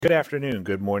Good afternoon,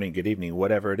 good morning, good evening,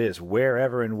 whatever it is,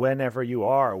 wherever and whenever you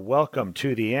are. Welcome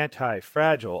to the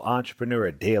Anti-Fragile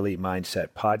Entrepreneur Daily Mindset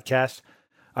Podcast.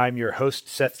 I'm your host,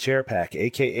 Seth Czerepak,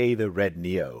 aka the Red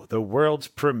Neo, the world's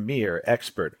premier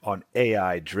expert on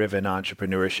AI-driven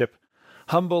entrepreneurship.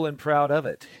 Humble and proud of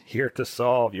it, here to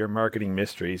solve your marketing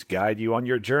mysteries, guide you on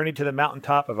your journey to the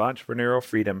mountaintop of entrepreneurial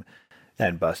freedom,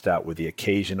 and bust out with the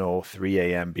occasional 3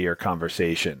 a.m. beer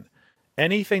conversation.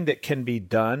 Anything that can be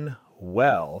done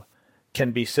well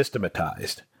can be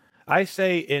systematized. I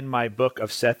say in my book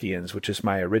of Sethians, which is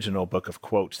my original book of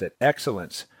quotes, that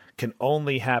excellence can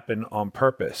only happen on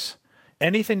purpose.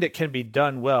 Anything that can be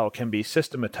done well can be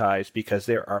systematized because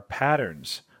there are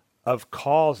patterns of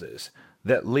causes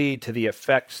that lead to the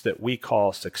effects that we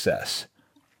call success.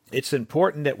 It's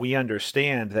important that we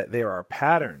understand that there are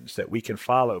patterns that we can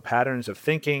follow, patterns of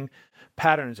thinking,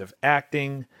 patterns of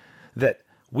acting, that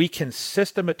we can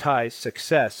systematize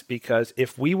success, because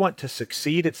if we want to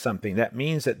succeed at something, that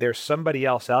means that there's somebody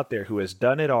else out there who has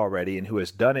done it already and who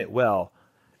has done it well.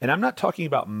 And I'm not talking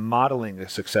about modeling a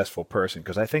successful person,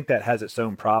 because I think that has its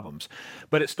own problems.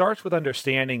 But it starts with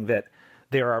understanding that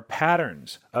there are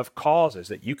patterns of causes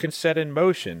that you can set in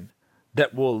motion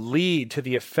that will lead to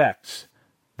the effects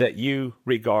that you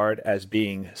regard as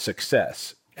being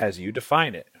success, as you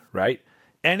define it, right?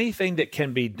 Anything that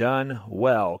can be done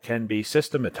well can be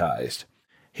systematized.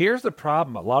 Here's the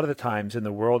problem a lot of the times in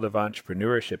the world of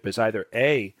entrepreneurship is either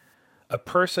A, a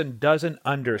person doesn't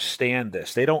understand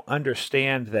this. They don't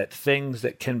understand that things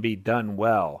that can be done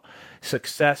well,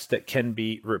 success that can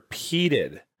be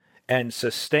repeated and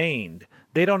sustained,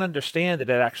 they don't understand that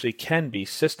it actually can be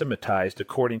systematized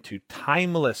according to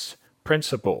timeless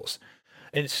principles.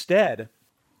 Instead,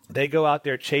 they go out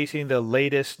there chasing the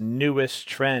latest, newest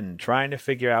trend, trying to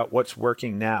figure out what's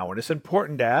working now. And it's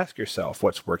important to ask yourself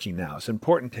what's working now. It's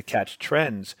important to catch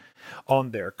trends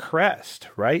on their crest,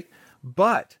 right?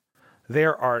 But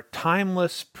there are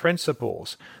timeless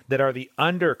principles that are the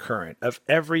undercurrent of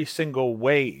every single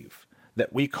wave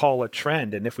that we call a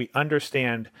trend. And if we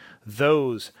understand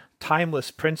those timeless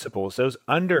principles, those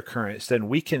undercurrents, then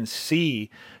we can see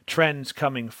trends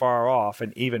coming far off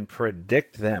and even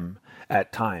predict them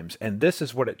at times. And this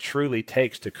is what it truly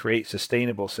takes to create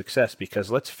sustainable success, because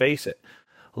let's face it,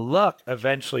 luck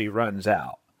eventually runs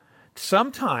out.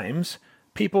 Sometimes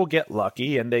people get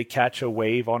lucky and they catch a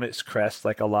wave on its crest,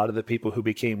 like a lot of the people who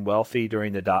became wealthy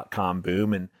during the dot-com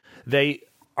boom, and they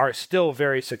are still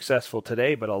very successful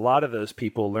today, but a lot of those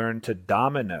people learned to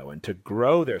domino and to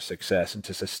grow their success and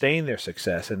to sustain their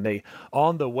success. And they,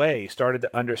 on the way, started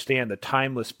to understand the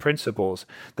timeless principles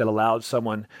that allowed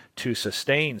someone to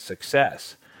sustain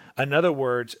success. In other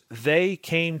words, they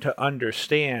came to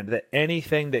understand that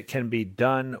anything that can be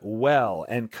done well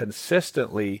and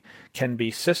consistently can be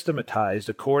systematized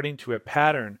according to a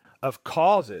pattern of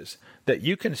causes that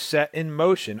you can set in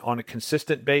motion on a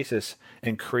consistent basis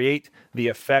and create the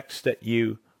effects that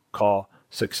you call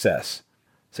success.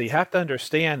 So you have to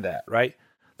understand that, right?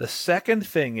 The second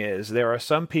thing is there are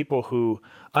some people who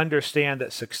understand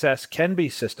that success can be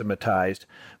systematized,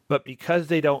 but because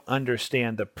they don't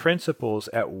understand the principles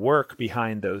at work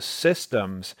behind those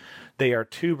systems, they are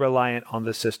too reliant on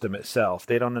the system itself.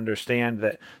 They don't understand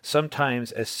that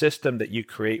sometimes a system that you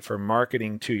create for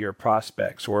marketing to your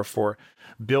prospects, or for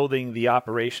building the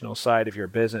operational side of your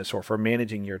business, or for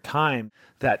managing your time,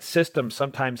 that system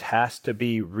sometimes has to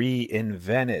be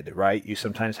reinvented, right? You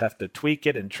sometimes have to tweak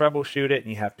it and troubleshoot it,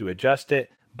 and you have to adjust it.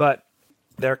 But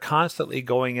they're constantly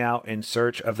going out in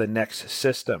search of the next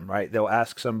system, right? They'll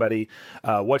ask somebody,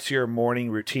 what's your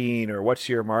morning routine, or what's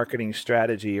your marketing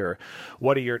strategy, or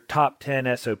what are your top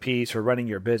 10 SOPs for running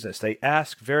your business? They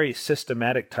ask very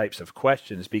systematic types of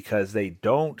questions because they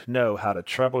don't know how to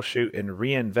troubleshoot and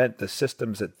reinvent the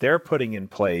systems that they're putting in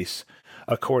place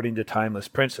according to timeless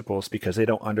principles, because they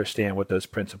don't understand what those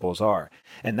principles are.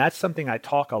 And that's something I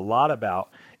talk a lot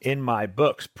about in my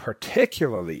books,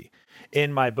 particularly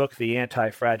in my book, The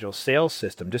Anti-Fragile Sales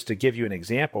System, just to give you an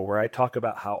example, where I talk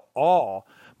about how all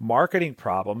marketing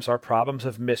problems are problems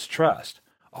of mistrust.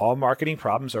 All marketing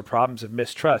problems are problems of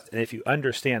mistrust. And if you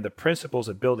understand the principles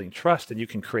of building trust, then you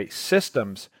can create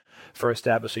systems for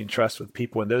establishing trust with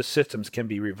people. And those systems can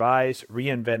be revised,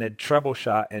 reinvented,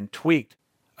 troubleshot, and tweaked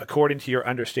according to your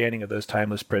understanding of those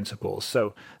timeless principles.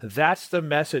 So that's the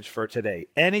message for today.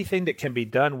 Anything that can be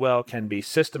done well can be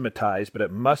systematized, but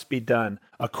it must be done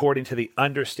according to the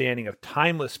understanding of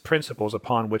timeless principles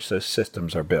upon which those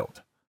systems are built.